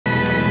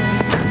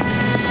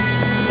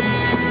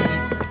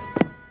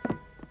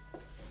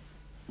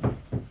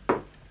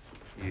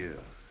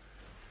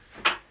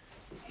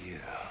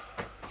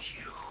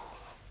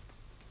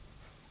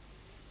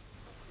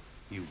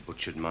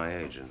Richard, my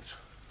agent.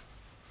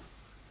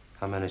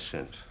 How many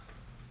sent?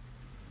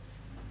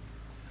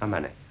 How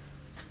many?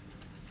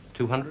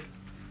 200?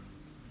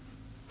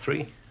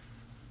 3?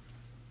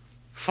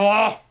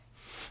 4?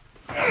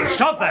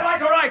 Stop that!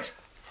 All right!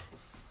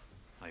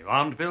 Are you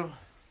armed, Bill?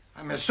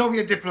 I'm a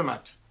Soviet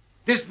diplomat.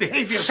 This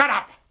behavior... Shut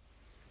up!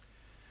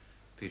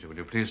 Peter, will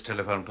you please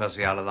telephone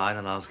Percy Allaline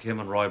and ask him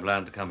and Roy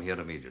Bland to come here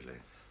immediately?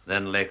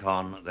 Then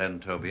Lakon,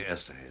 then Toby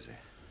Esterhazy.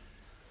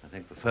 I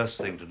think the first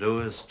thing to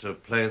do is to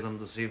play them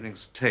this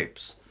evening's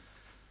tapes.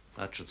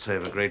 That should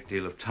save a great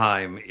deal of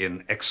time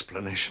in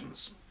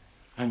explanations.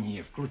 And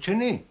you've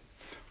Klucheny.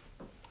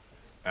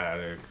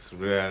 Alex,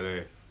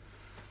 really?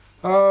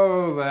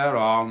 Oh, they're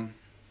on.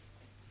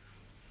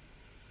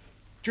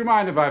 Do you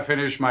mind if I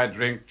finish my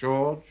drink,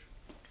 George?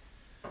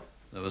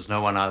 There was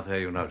no one out there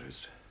you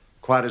noticed.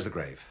 Quiet as the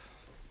grave.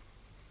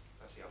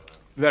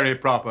 Very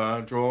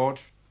proper,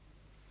 George.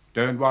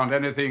 Don't want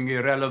anything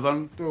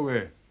irrelevant, do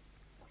we?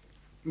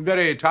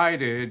 Very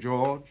tidy,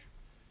 George.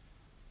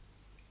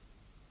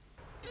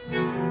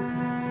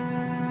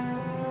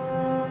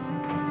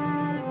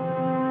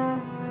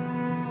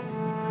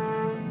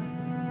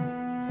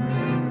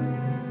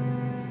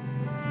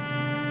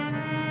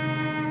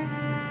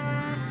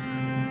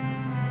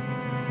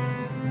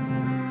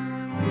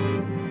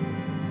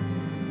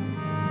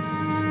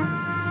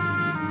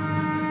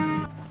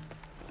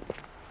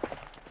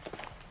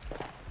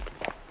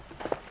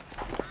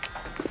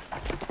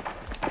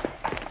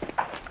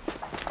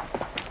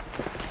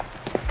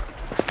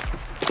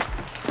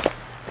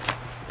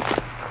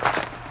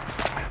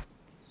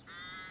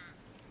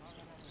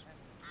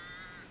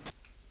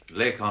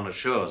 Lakon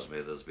assures me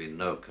there's been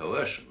no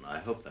coercion. I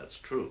hope that's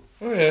true.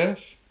 Oh,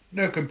 yes.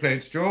 No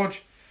complaints,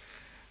 George.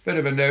 Bit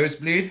of a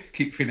nosebleed.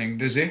 Keep feeling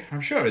dizzy. I'm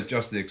sure it's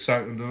just the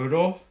excitement of it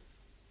all.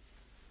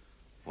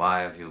 Why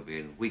have you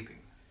been weeping?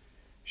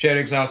 Sheer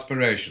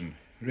exasperation.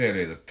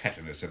 Really, the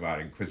pettiness of our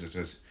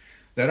inquisitors.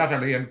 They're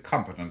utterly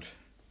incompetent.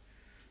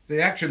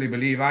 They actually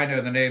believe I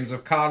know the names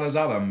of Carla's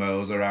other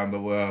moles around the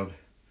world.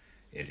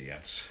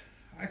 Idiots.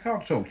 I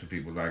can't talk to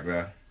people like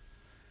that.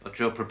 But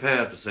you're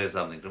prepared to say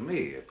something to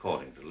me,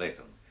 according to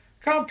Lakon.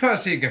 Can't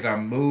Percy get a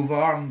move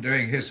on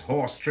doing his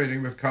horse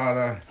trading with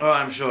Carla? Oh,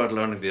 I'm sure it'll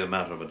only be a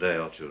matter of a day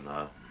or two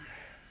now.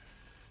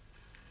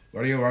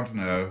 What do you want to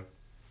know?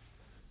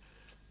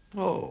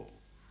 Oh.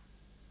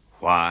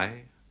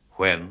 Why?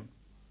 When?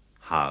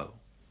 How?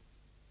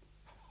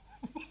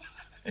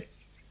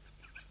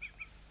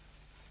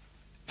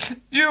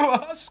 You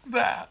ask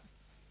that?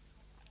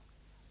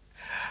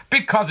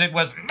 Because it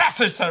was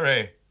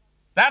necessary.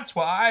 That's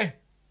why.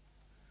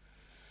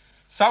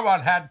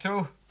 Someone had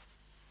to.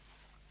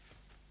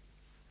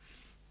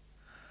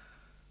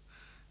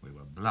 We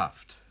were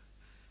bluffed.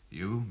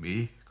 You,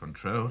 me,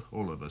 Control,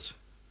 all of us.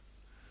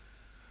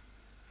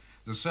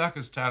 The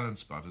circus talent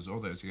spotters all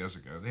those years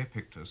ago, they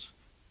picked us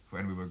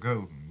when we were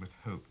golden with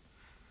hope.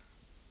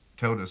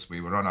 Told us we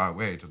were on our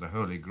way to the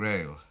Holy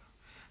Grail,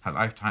 a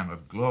lifetime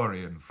of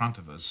glory in front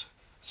of us,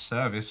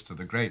 service to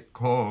the great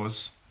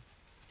cause,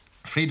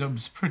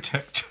 freedom's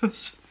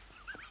protectors.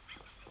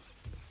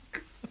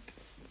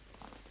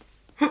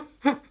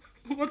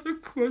 What a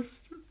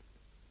question.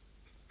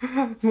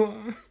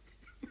 Why?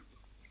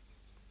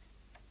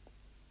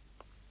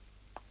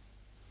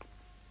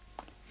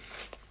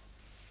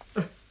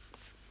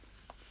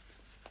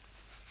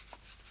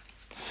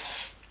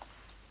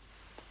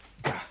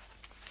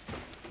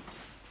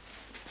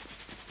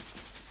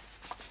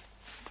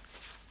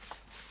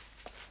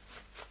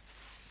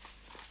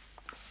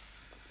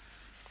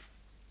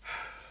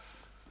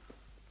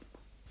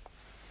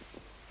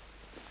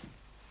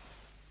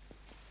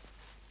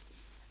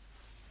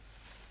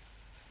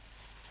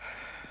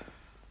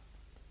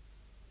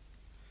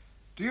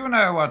 Do you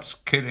know what's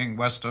killing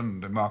Western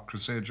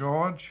democracy,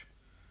 George?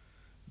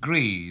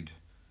 Greed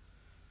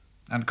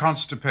and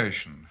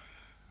constipation.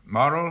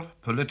 Moral,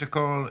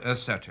 political,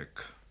 ascetic.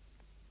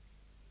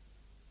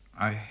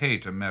 I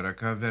hate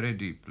America very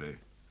deeply.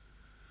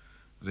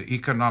 The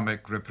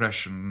economic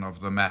repression of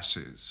the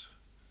masses.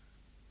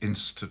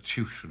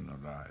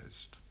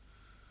 Institutionalized.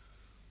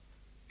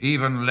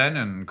 Even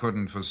Lenin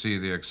couldn't foresee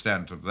the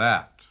extent of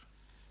that.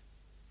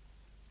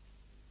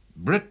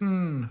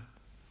 Britain...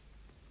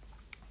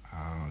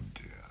 Oh,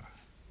 dear.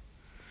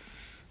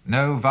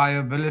 No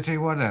viability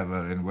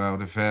whatever in world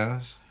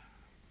affairs.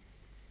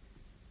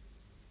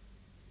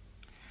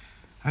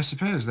 I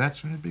suppose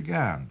that's when it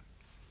began.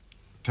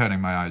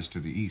 Turning my eyes to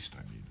the East,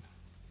 I mean.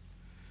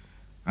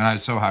 When I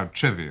saw how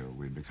trivial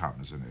we'd become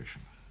as a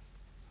nation.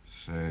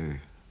 Say,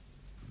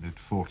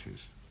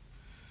 mid-40s.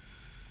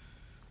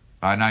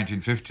 By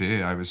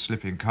 1950, I was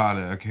slipping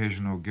Carla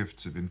occasional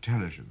gifts of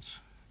intelligence,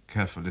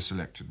 carefully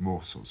selected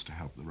morsels to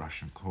help the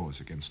Russian cause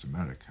against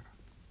America.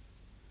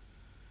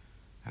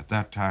 At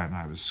that time,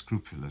 I was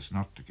scrupulous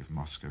not to give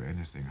Moscow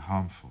anything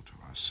harmful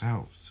to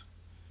ourselves,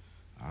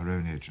 our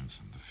own agents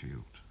in the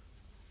field.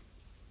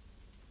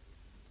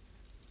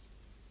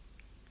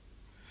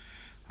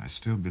 I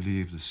still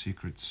believe the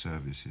secret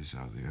services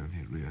are the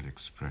only real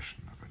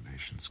expression of a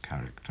nation's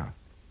character.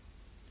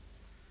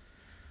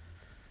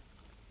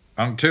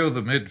 Until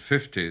the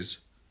mid-50s,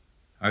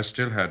 I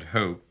still had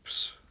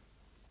hopes,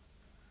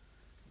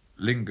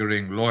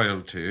 lingering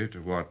loyalty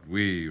to what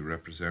we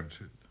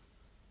represented.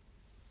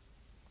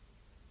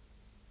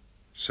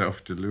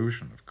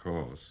 Self-delusion, of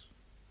course.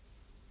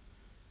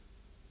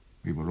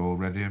 We were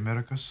already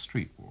America's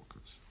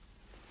streetwalkers.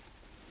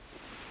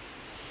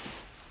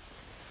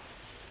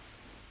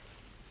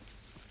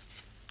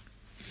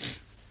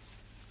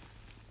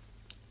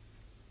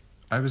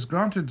 I was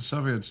granted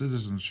Soviet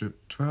citizenship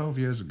 12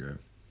 years ago.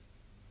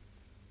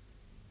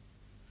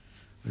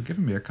 They've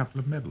given me a couple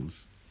of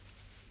medals.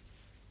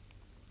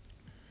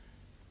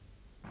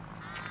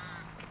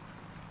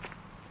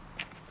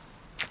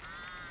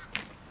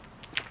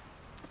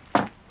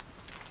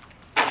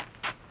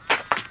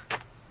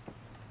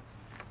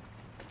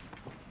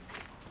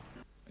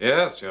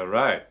 Yes, you're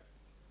right.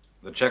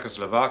 The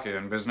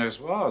Czechoslovakian business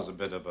was a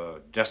bit of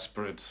a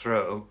desperate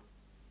throw.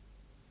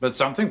 But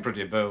something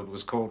pretty bold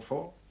was called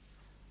for.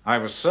 I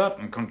was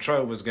certain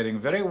control was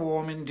getting very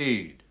warm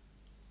indeed.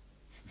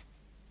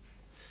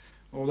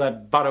 All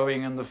that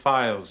burrowing in the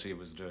files he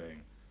was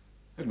doing.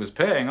 It was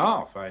paying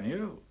off, I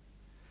knew.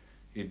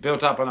 He'd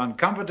built up an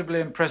uncomfortably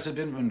impressive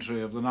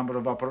inventory of the number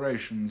of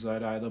operations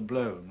I'd either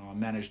blown or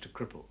managed to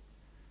cripple.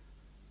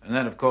 And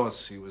then, of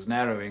course, he was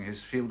narrowing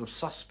his field of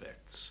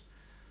suspects.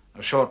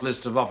 A short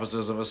list of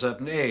officers of a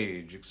certain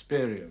age,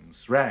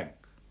 experience, rank.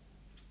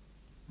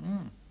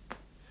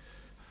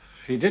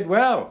 He did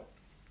well,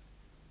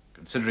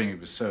 considering he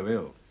was so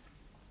ill.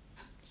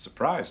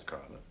 Surprised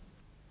Carla.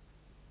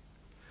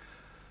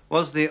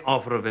 Was the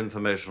offer of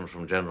information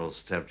from General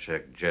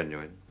Stevchik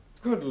genuine?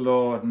 Good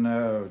Lord,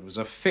 no. It was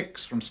a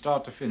fix from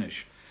start to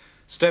finish.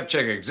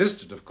 Stevchik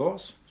existed, of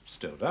course.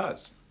 Still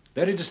does.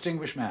 Very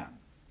distinguished man.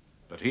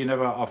 But he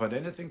never offered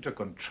anything to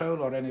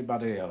Control or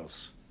anybody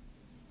else.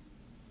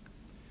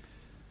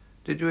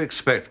 Did you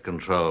expect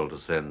Control to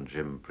send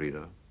Jim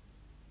Prideaux?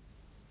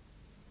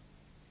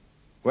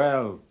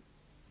 Well,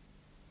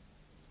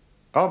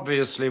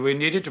 obviously we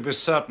needed to be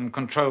certain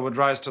Control would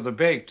rise to the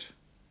bait.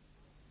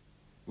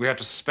 We had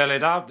to spell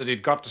it out that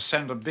he'd got to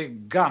send a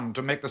big gun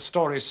to make the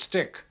story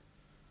stick.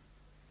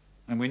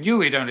 And we knew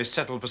he'd only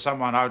settle for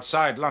someone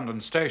outside London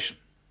Station.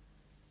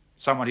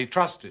 Someone he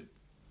trusted.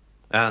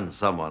 And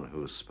someone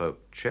who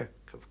spoke Czech,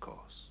 of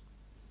course.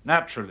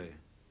 Naturally.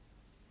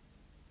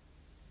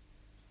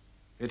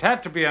 It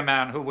had to be a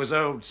man who was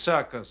old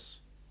circus.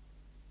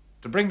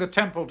 To bring the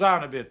tempo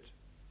down a bit.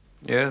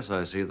 Yes,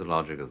 I see the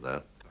logic of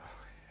that.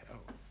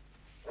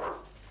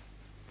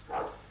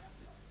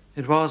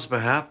 It was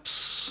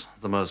perhaps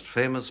the most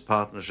famous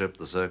partnership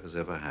the circus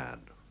ever had.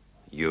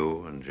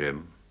 You and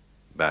Jim,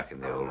 back in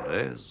the old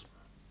days.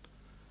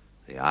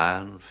 The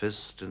iron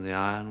fist in the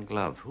iron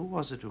glove. Who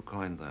was it who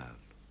coined that?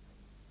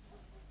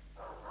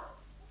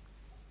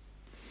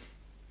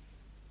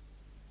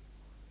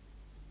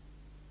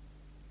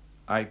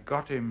 I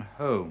got him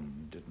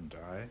home, didn't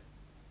I?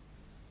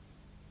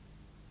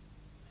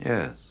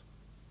 Yes.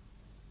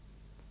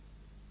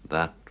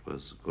 That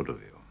was good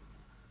of you.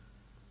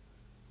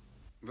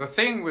 The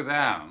thing with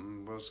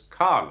Anne was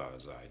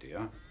Carla's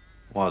idea.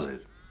 Was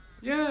it?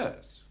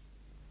 Yes.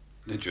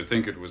 Did you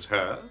think it was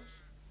hers?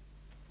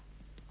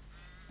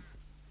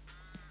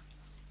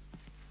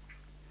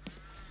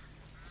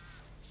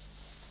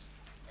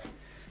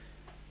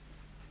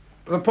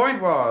 The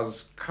point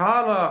was,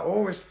 Carla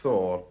always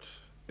thought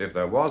if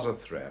there was a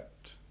threat,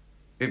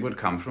 it would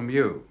come from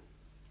you.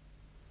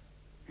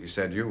 He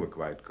said you were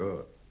quite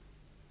good,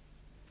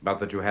 but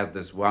that you had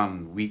this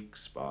one weak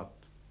spot,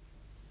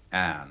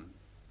 Anne.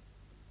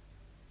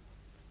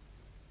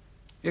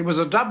 It was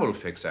a double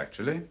fix,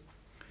 actually.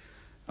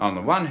 On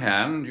the one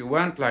hand, you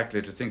weren't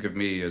likely to think of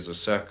me as a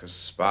circus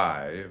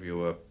spy if you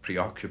were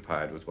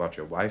preoccupied with what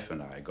your wife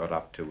and I got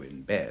up to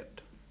in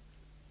bed.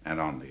 And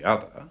on the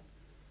other,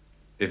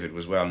 if it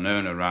was well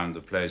known around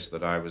the place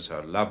that I was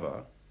her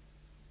lover,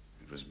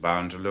 it was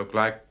bound to look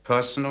like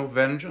personal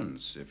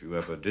vengeance if you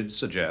ever did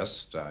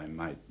suggest I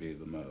might be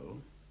the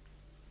mole.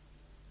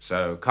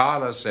 So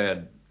Carla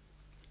said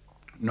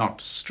not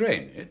to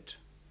strain it,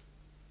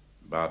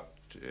 but,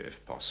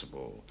 if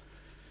possible,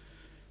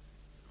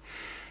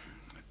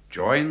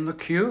 join the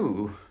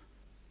queue.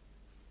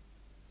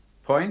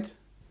 Point?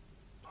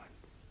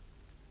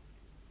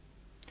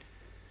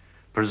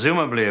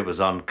 Presumably it was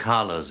on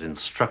Carla's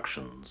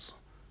instructions.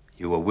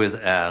 You were with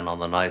Anne on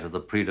the night of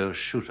the Prideaux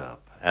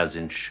shoot-up, as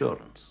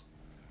insurance.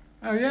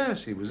 Oh,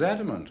 yes, he was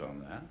adamant on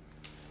that.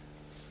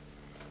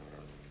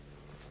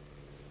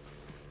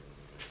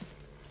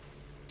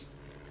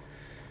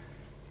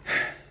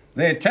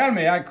 They tell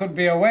me I could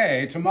be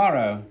away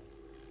tomorrow,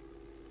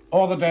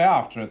 or the day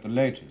after at the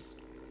latest.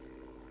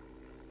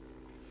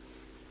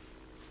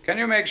 Can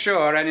you make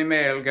sure any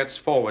mail gets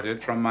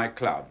forwarded from my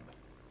club?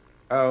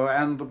 Oh,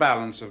 and the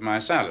balance of my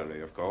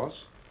salary, of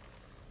course.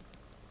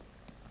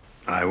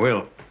 I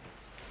will.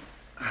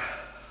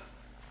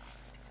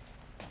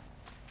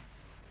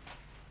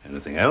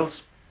 Anything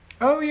else?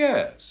 Oh,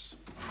 yes.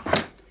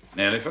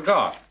 Nearly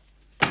forgot.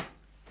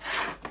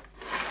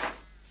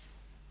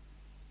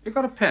 You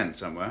got a pen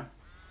somewhere?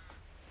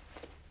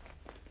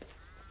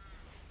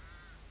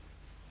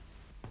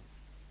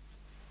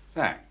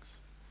 Thanks.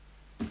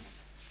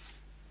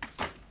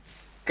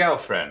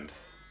 Girlfriend.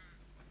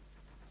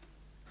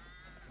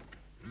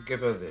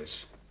 Give her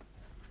this.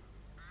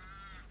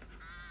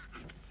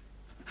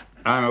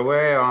 I'm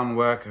away on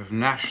work of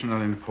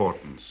national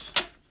importance.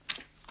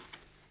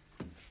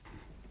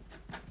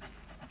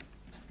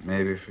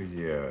 Maybe for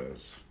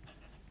years.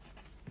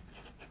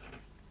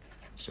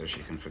 So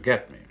she can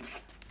forget me.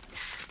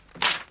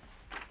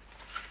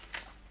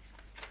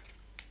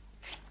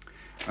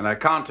 And I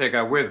can't take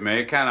her with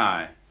me, can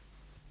I?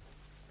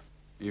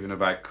 Even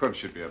if I could,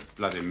 she'd be a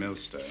bloody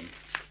millstone.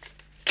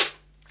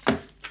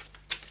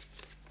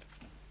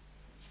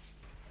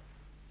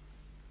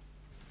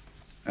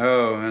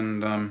 Oh,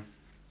 and,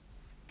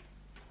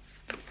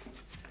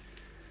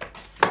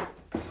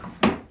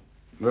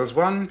 there's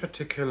one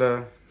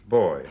particular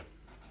boy.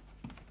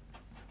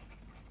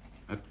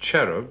 A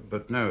cherub,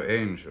 but no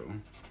angel.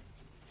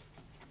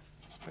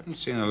 Haven't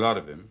seen a lot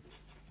of him.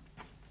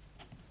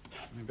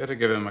 You better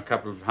give him a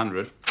couple of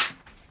hundred.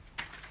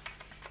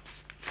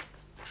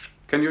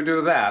 Can you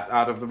do that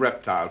out of the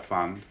reptile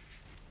fund?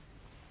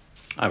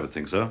 I would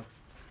think so.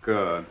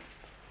 Good.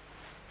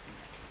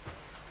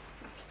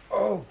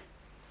 Oh,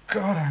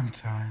 God, I'm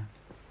tired.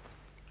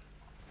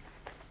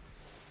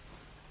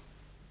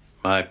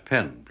 My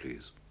pen,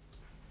 please.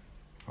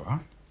 What?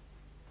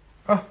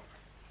 Oh.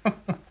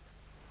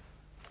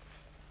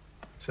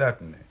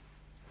 Certainly.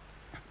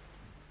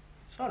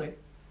 Sorry.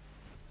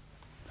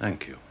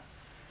 Thank you.